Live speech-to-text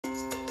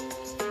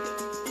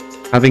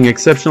Having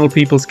exceptional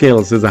people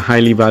skills is a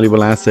highly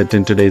valuable asset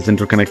in today's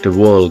interconnected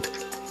world.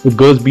 It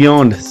goes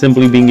beyond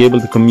simply being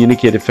able to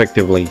communicate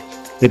effectively.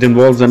 It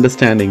involves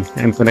understanding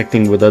and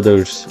connecting with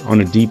others on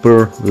a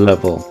deeper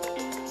level.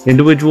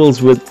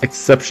 Individuals with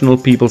exceptional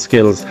people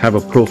skills have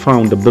a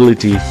profound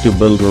ability to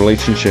build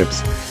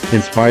relationships,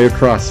 inspire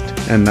trust,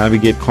 and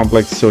navigate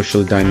complex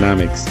social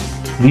dynamics.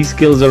 These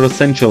skills are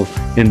essential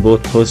in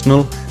both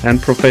personal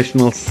and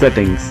professional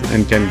settings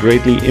and can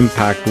greatly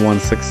impact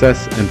one's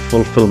success and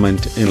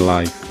fulfillment in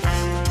life.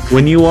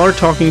 When you are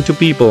talking to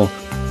people,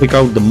 pick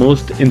out the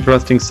most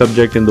interesting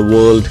subject in the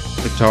world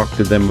to talk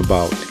to them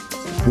about.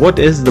 What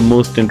is the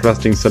most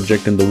interesting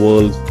subject in the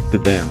world to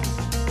them?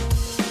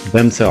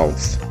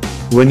 Themselves.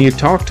 When you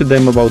talk to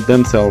them about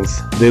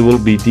themselves, they will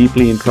be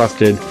deeply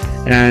interested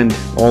and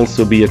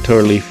also be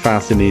utterly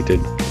fascinated.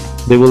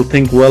 They will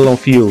think well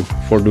of you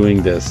for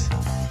doing this.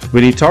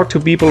 When you talk to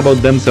people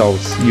about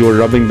themselves, you are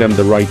rubbing them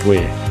the right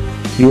way.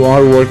 You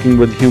are working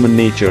with human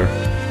nature.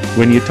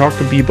 When you talk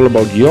to people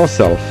about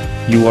yourself,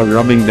 you are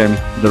rubbing them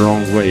the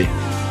wrong way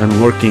and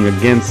working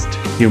against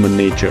human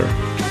nature.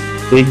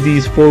 Take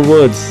these 4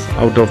 words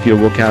out of your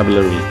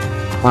vocabulary: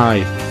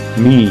 I,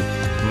 me,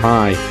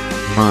 my,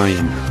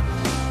 mine.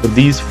 For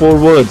these 4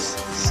 words,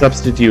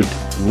 substitute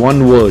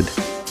one word,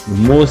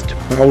 the most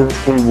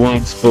powerful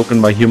word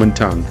spoken by human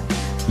tongue: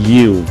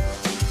 you.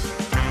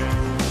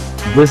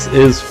 This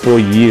is for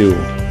you.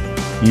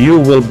 You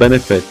will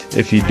benefit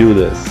if you do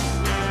this.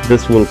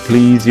 This will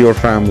please your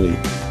family.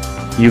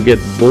 You get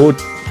both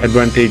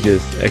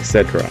advantages,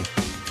 etc.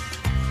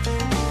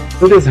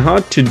 It is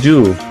hard to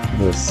do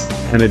this,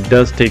 and it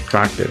does take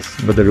practice,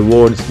 but the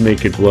rewards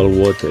make it well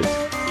worth it.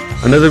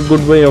 Another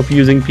good way of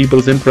using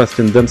people's interest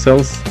in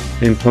themselves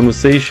in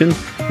conversation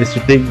is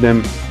to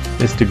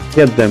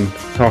get them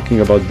talking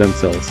about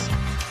themselves.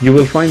 You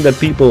will find that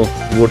people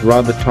would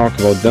rather talk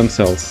about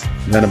themselves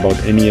than about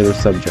any other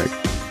subject.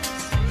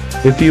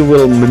 If you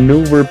will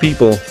maneuver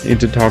people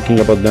into talking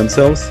about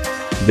themselves,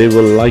 they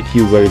will like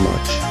you very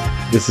much.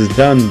 This is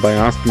done by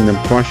asking them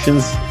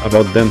questions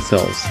about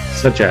themselves,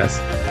 such as,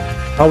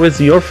 how is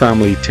your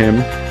family,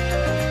 Tim?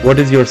 What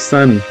is your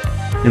son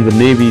in the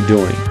Navy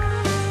doing?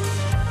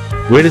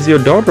 Where is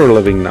your daughter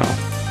living now?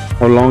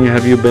 How long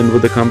have you been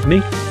with the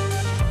company?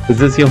 Is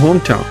this your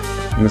hometown,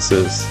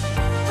 Mrs.?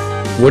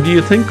 What do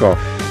you think of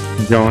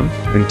John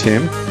and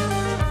Tim?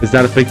 Is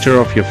that a picture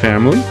of your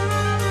family?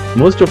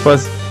 Most of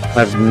us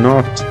have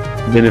not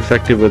been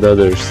effective with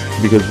others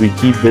because we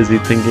keep busy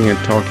thinking and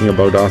talking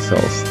about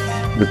ourselves.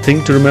 The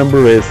thing to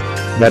remember is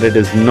that it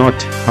is not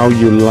how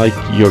you like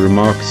your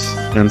remarks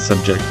and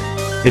subject.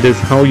 It is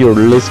how your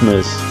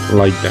listeners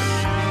like them.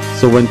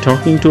 So when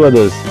talking to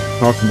others,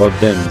 talk about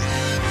them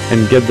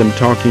and get them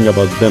talking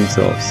about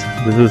themselves.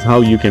 This is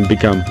how you can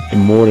become a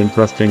more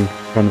interesting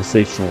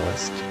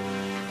conversationalist.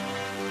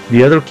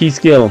 The other key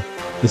skill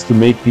is to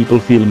make people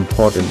feel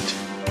important.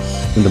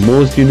 And the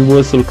most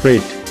universal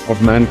trait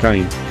of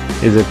mankind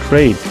is a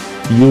trait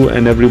you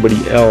and everybody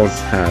else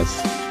has.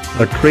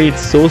 A trait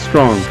so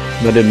strong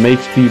that it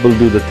makes people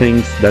do the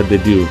things that they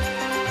do,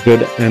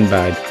 good and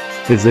bad.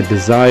 Is the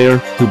desire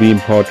to be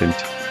important,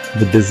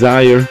 the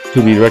desire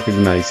to be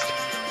recognized.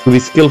 To be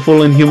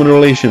skillful in human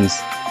relations,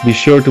 be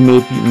sure to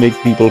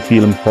make people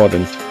feel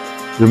important.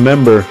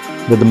 Remember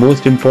that the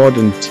most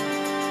important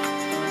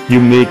you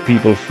make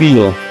people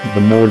feel,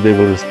 the more they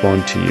will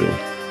respond to you.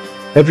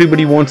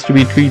 Everybody wants to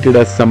be treated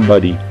as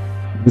somebody.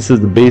 This is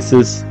the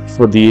basis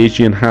for the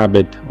Asian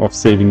habit of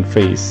saving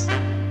face.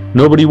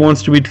 Nobody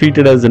wants to be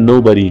treated as a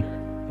nobody,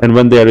 and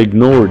when they are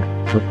ignored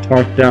or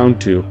talked down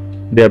to,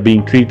 they are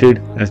being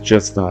treated as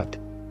just that.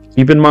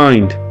 Keep in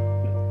mind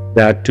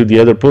that to the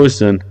other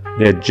person,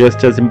 they are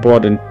just as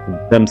important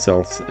to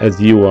themselves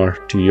as you are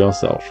to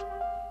yourself.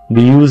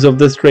 The use of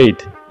this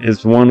trait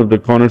is one of the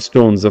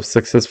cornerstones of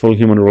successful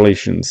human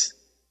relations.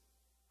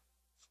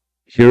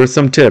 Here are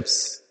some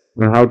tips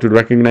on how to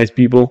recognize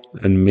people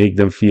and make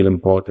them feel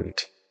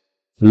important.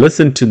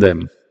 Listen to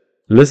them.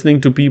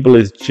 Listening to people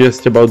is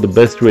just about the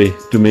best way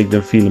to make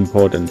them feel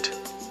important.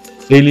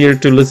 Failure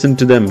to listen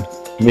to them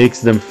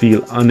makes them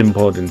feel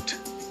unimportant.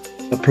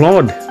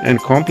 Applaud and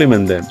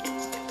compliment them.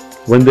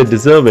 When they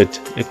deserve it,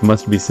 it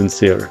must be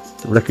sincere.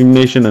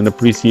 Recognition and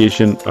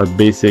appreciation are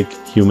basic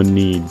human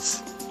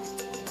needs.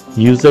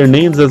 Use their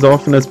names as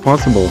often as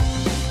possible.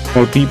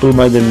 Call people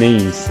by their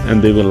names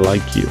and they will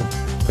like you.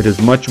 It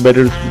is much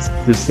better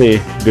to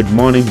say, "Good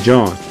morning,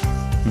 John,"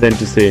 than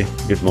to say,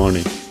 "Good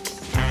morning."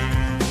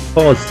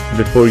 Pause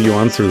before you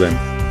answer them.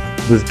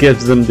 This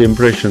gives them the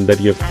impression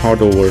that you have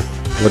thought over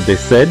what they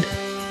said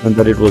and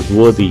that it was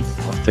worthy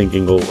of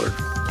thinking over.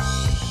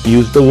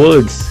 Use the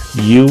words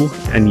you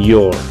and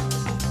your.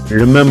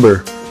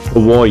 Remember,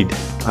 avoid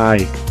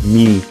I,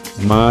 me,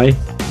 my,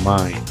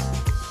 mine.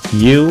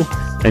 You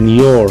and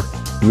your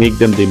make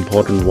them the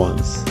important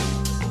ones.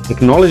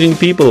 Acknowledging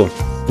people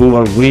who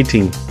are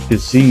waiting to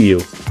see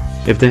you.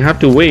 If they have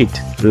to wait,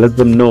 let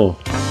them know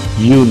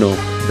you know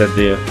that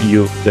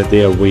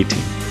they are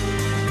waiting.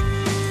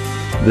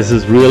 This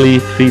is really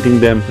treating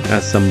them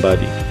as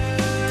somebody.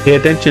 Pay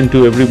attention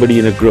to everybody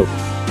in a group.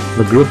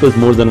 A group is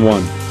more than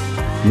one,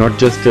 not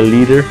just a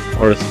leader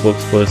or a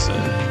spokesperson.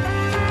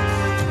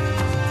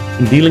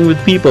 In dealing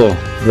with people,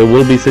 there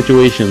will be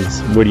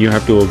situations where you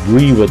have to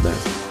agree with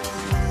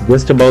them.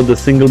 Just about the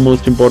single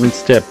most important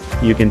step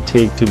you can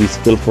take to be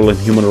skillful in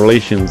human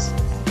relations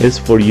is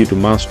for you to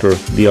master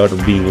the art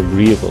of being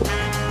agreeable.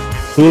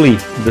 Truly,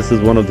 this is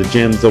one of the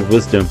gems of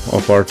wisdom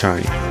of our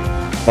time.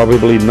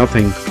 Probably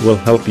nothing will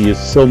help you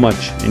so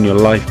much in your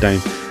lifetime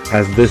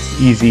as this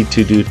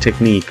easy-to-do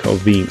technique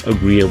of being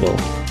agreeable.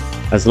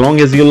 As long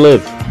as you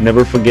live,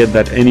 never forget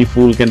that any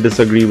fool can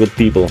disagree with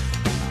people.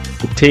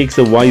 It takes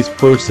a wise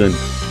person,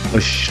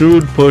 a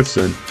shrewd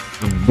person,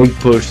 a big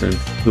person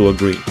to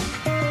agree,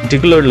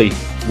 particularly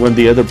when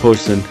the other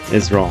person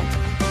is wrong.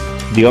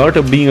 The art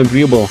of being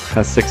agreeable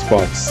has 6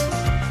 parts.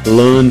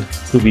 Learn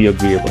to be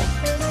agreeable,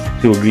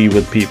 to agree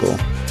with people.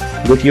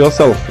 Put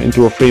yourself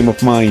into a frame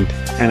of mind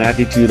and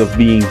attitude of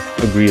being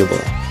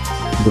agreeable.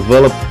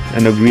 Develop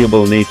an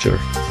agreeable nature.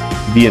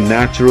 Be a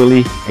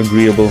naturally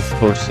agreeable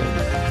person.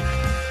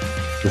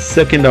 The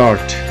second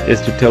art is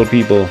to tell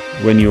people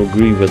when you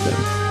agree with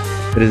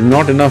them. It is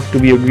not enough to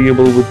be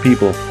agreeable with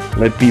people.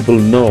 Let people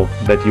know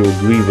that you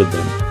agree with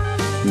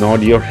them.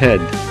 Nod your head,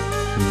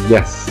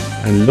 yes,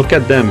 and look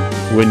at them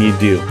when you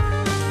do.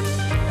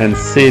 And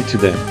say to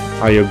them,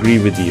 I agree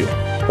with you,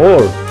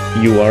 or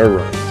you are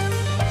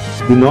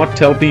right. Do not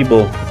tell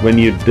people when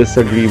you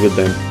disagree with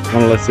them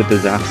unless it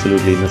is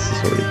absolutely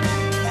necessary.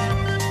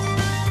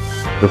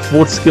 The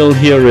fourth skill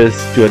here is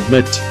to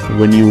admit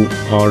when you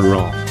are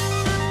wrong.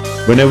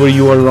 Whenever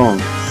you are wrong,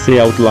 say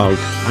out loud,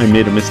 I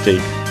made a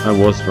mistake, I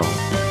was wrong.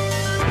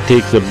 It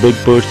takes a big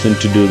person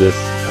to do this,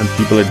 and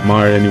people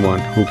admire anyone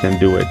who can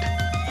do it.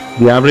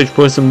 The average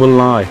person will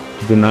lie,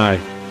 deny,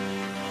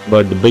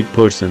 but the big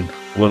person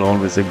will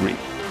always agree.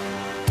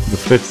 The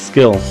fifth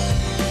skill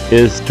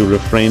is to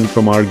refrain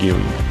from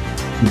arguing.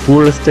 The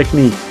poorest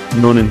technique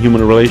known in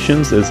human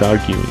relations is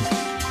arguing.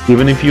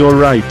 Even if you are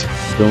right,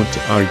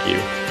 don't argue.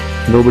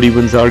 Nobody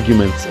wins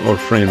arguments or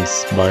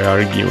friends by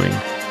arguing.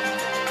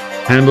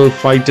 Handle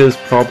fighters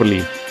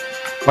properly.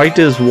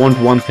 Fighters want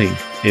one thing,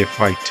 a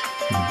fight.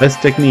 The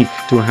best technique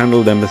to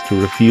handle them is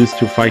to refuse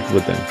to fight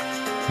with them.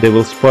 They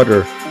will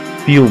sputter,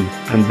 fume,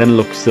 and then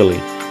look silly.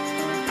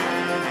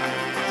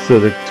 So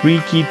the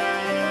 3 key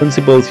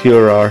principles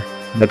here are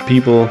that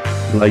people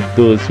like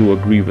those who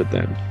agree with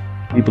them.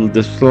 People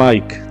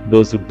dislike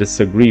those who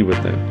disagree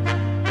with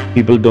them.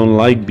 People don't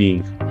like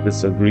being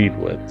disagreed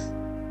with.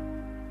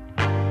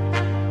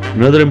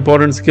 Another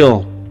important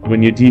skill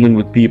when you're dealing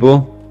with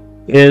people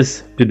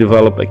is to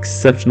develop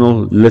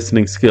exceptional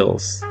listening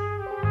skills.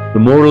 The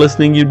more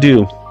listening you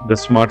do, the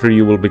smarter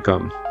you will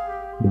become,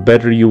 the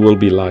better you will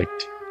be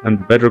liked, and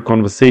the better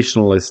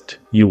conversationalist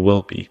you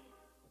will be.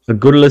 A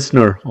good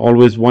listener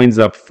always winds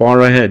up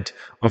far ahead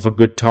of a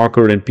good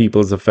talker in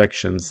people's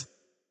affections.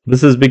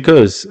 This is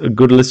because a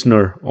good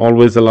listener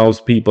always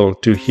allows people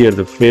to hear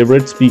the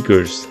favorite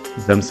speakers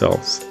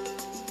themselves.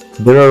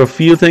 There are a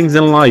few things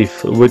in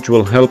life which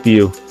will help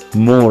you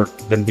more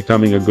than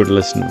becoming a good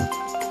listener.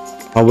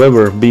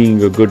 However,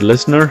 being a good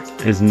listener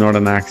is not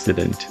an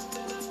accident.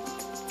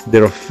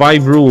 There are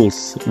 5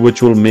 rules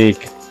which will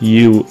make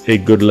you a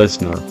good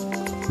listener.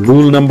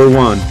 Rule number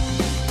 1,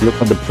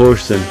 look at the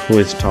person who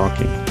is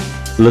talking.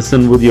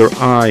 Listen with your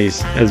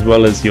eyes as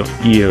well as your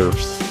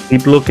ears.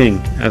 Keep looking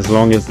as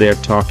long as they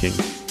are talking.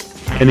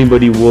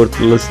 Anybody worth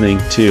listening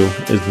to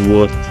is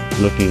worth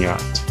looking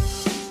at.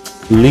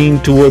 Lean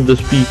toward the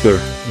speaker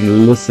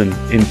and listen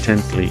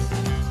intently.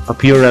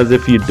 Appear as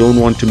if you don't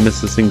want to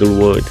miss a single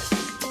word.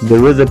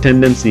 There is a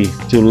tendency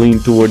to lean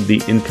toward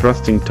the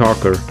interesting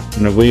talker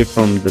and away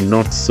from the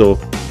not so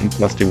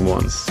interesting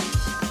ones.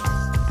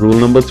 Rule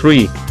number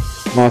 3,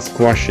 ask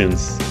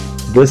questions.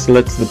 This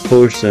lets the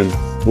person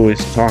who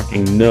is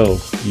talking know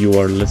you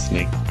are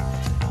listening.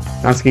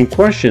 Asking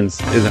questions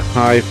is a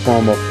high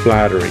form of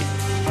flattery.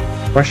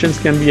 Questions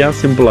can be as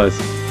simple as,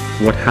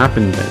 what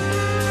happened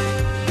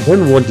then?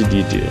 Then what did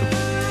you do?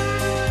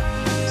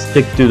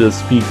 Stick to the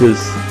speaker's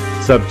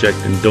subject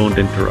and don't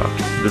interrupt.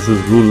 This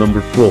is rule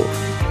number 4.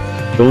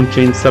 Don't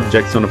change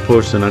subjects on a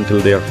person until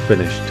they are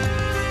finished,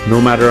 no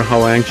matter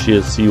how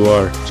anxious you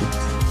are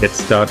to get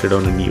started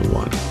on a new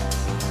one.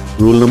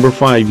 Rule number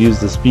 5, use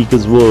the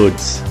speaker's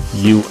words,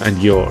 you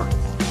and your.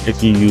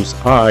 If you use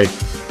I,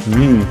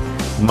 me,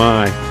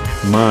 my,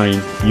 mine,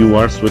 you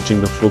are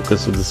switching the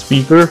focus of the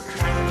speaker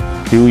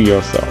to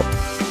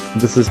yourself.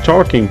 This is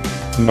talking,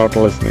 not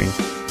listening.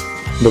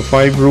 The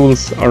 5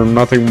 rules are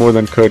nothing more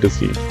than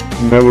courtesy.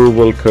 Never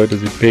will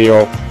courtesy pay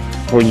off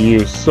for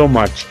you so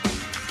much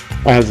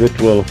as it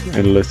will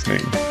in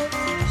listening.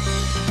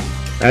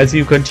 As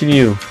you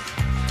continue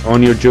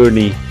on your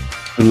journey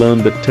to learn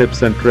the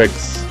tips and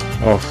tricks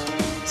of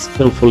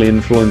skillfully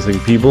influencing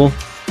people,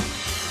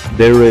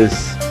 there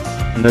is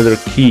another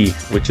key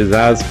which is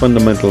as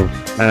fundamental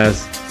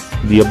as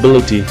the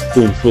ability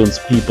to influence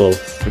people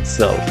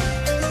itself.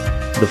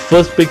 The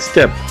first big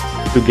step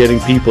to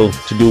getting people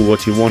to do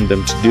what you want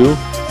them to do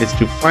is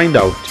to find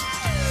out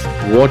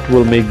what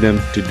will make them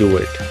to do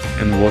it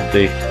and what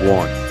they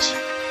want.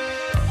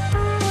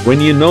 When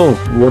you know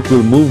what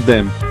will move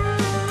them,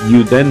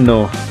 you then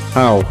know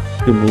how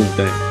to move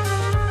them.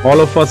 All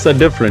of us are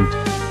different.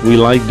 We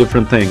like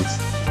different things.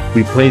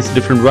 We place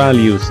different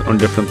values on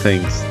different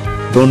things.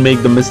 Don't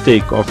make the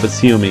mistake of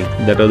assuming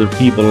that other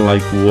people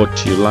like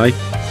what you like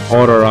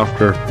or are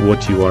after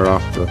what you are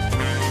after.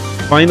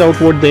 Find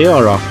out what they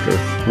are after,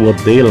 what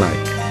they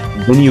like.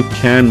 Then you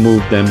can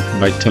move them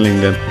by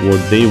telling them what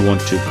they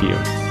want to hear.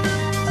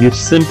 You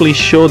simply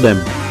show them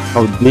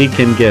how they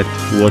can get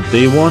what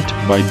they want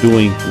by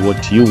doing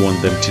what you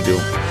want them to do.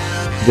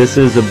 This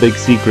is a big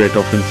secret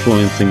of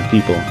influencing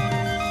people.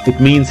 It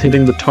means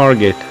hitting the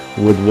target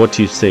with what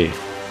you say,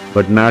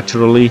 but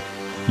naturally,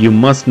 you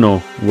must know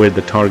where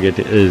the target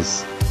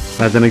is.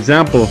 As an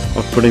example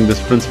of putting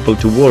this principle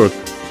to work,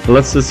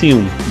 let's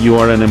assume you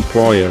are an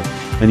employer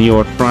and you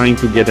are trying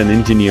to get an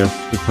engineer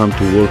to come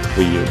to work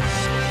for you.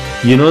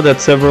 You know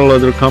that several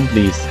other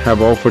companies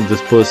have offered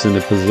this person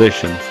a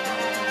position.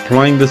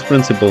 Applying this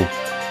principle,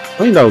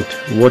 find out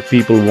what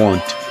people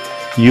want.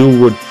 You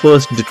would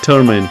first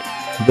determine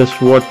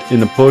just what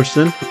in a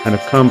person and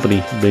a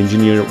company the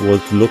engineer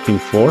was looking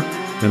for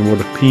and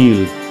what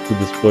appealed to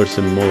this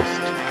person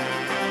most.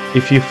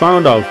 If you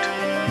found out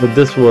that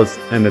this was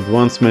an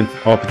advancement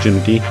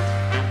opportunity,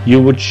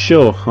 you would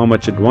show how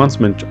much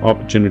advancement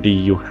opportunity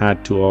you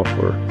had to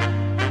offer.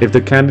 If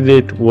the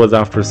candidate was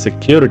after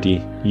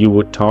security, you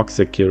would talk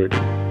security.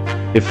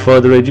 If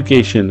further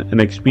education and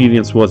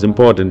experience was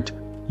important,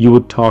 you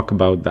would talk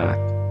about that.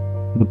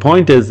 The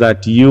point is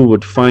that you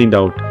would find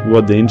out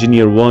what the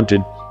engineer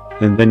wanted,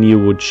 and then you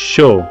would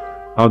show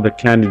how the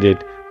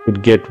candidate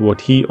could get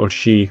what he or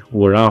she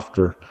were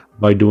after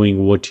by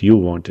doing what you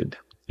wanted.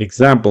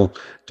 Example,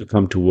 to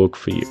come to work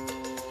for you.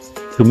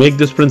 To make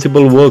this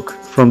principle work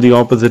from the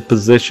opposite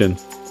position,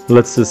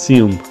 let's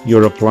assume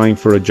you're applying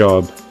for a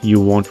job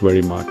you want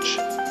very much.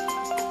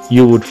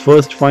 You would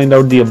first find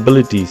out the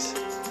abilities,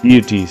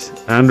 duties,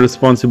 and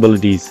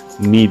responsibilities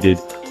needed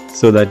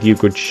so that you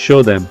could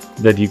show them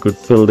that you could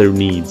fill their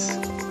needs.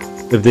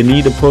 If they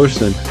need a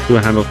person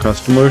to handle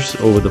customers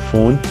over the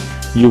phone,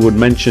 you would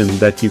mention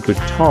that you could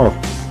talk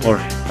or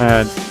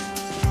had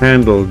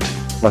handled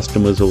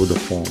customers over the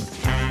phone.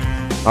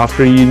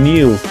 After you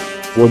knew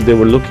what they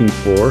were looking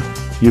for,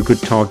 you could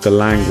talk the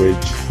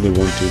language they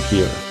want to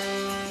hear.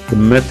 The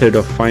method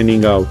of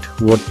finding out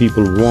what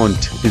people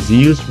want is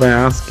used by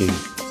asking,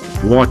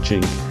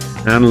 watching,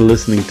 and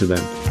listening to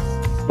them,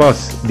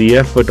 plus the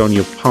effort on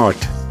your part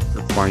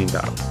to find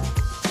out.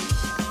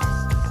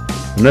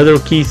 Another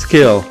key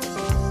skill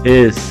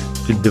is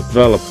to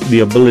develop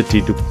the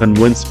ability to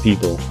convince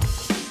people.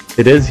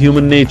 It is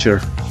human nature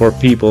for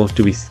people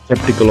to be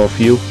skeptical of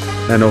you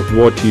and of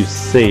what you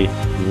say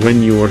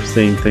when you are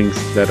saying things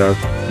that are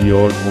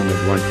your own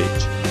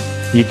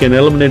advantage. You can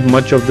eliminate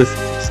much of this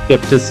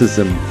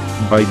skepticism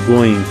by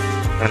going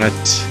at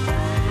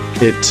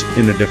it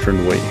in a different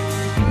way.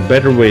 The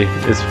better way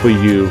is for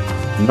you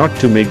not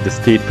to make the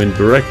statement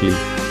directly,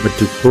 but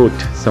to quote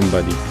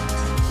somebody.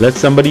 Let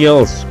somebody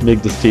else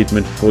make the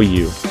statement for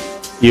you,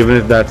 even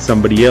if that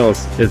somebody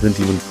else isn't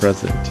even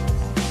present.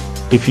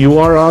 If you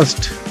are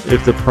asked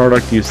if the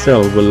product you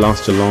sell will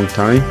last a long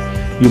time,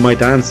 you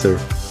might answer,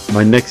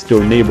 "My next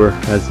door neighbor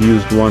has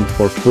used one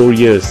for 4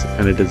 years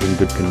and it is in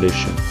good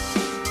condition."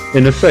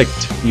 In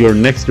effect, your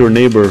next door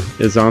neighbor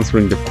is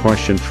answering the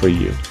question for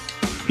you,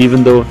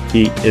 even though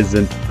he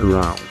isn't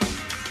around.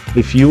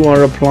 If you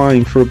are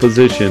applying for a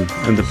position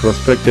and the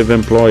prospective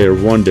employer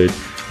wondered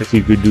if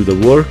you could do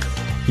the work,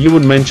 you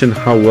would mention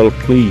how well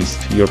pleased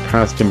your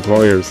past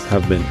employers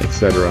have been,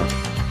 etc.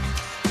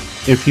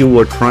 If you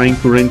were trying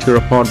to rent your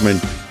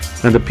apartment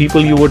and the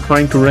people you were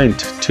trying to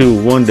rent to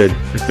wondered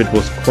if it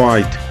was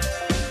quiet,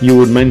 you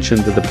would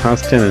mention that the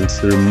past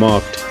tenants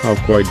remarked how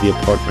quiet the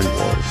apartment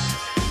was.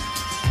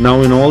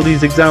 Now, in all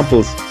these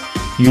examples,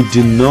 you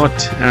do not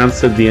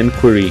answer the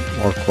inquiry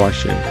or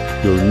question.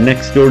 Your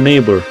next door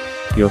neighbor,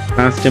 your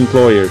past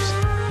employers,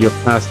 your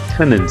past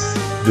tenants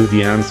do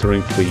the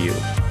answering for you.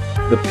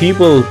 The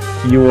people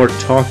you are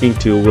talking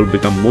to will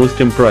become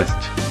most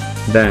impressed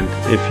than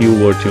if you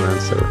were to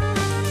answer.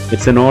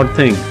 It's an odd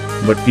thing,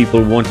 but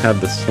people won't have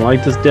the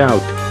slightest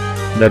doubt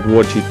that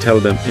what you tell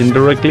them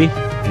indirectly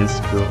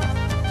is true.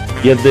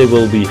 Yet they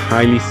will be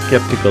highly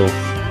skeptical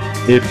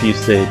if you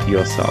say it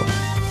yourself.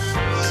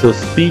 So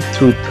speak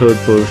through third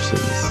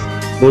persons,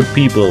 quote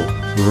people,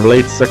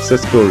 relate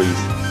success stories,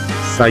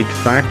 cite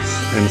facts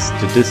and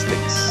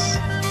statistics.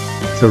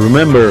 So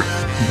remember,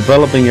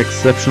 developing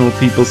exceptional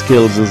people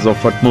skills is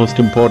of utmost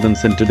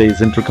importance in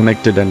today's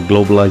interconnected and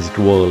globalized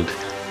world.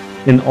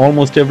 In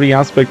almost every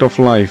aspect of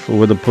life,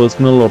 whether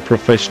personal or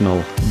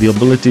professional, the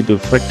ability to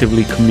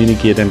effectively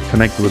communicate and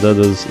connect with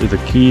others is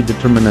a key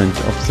determinant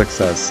of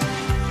success.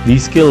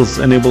 These skills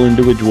enable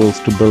individuals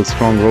to build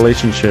strong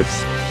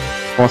relationships,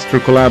 foster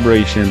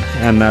collaboration,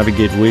 and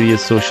navigate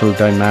various social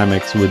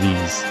dynamics with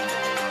ease.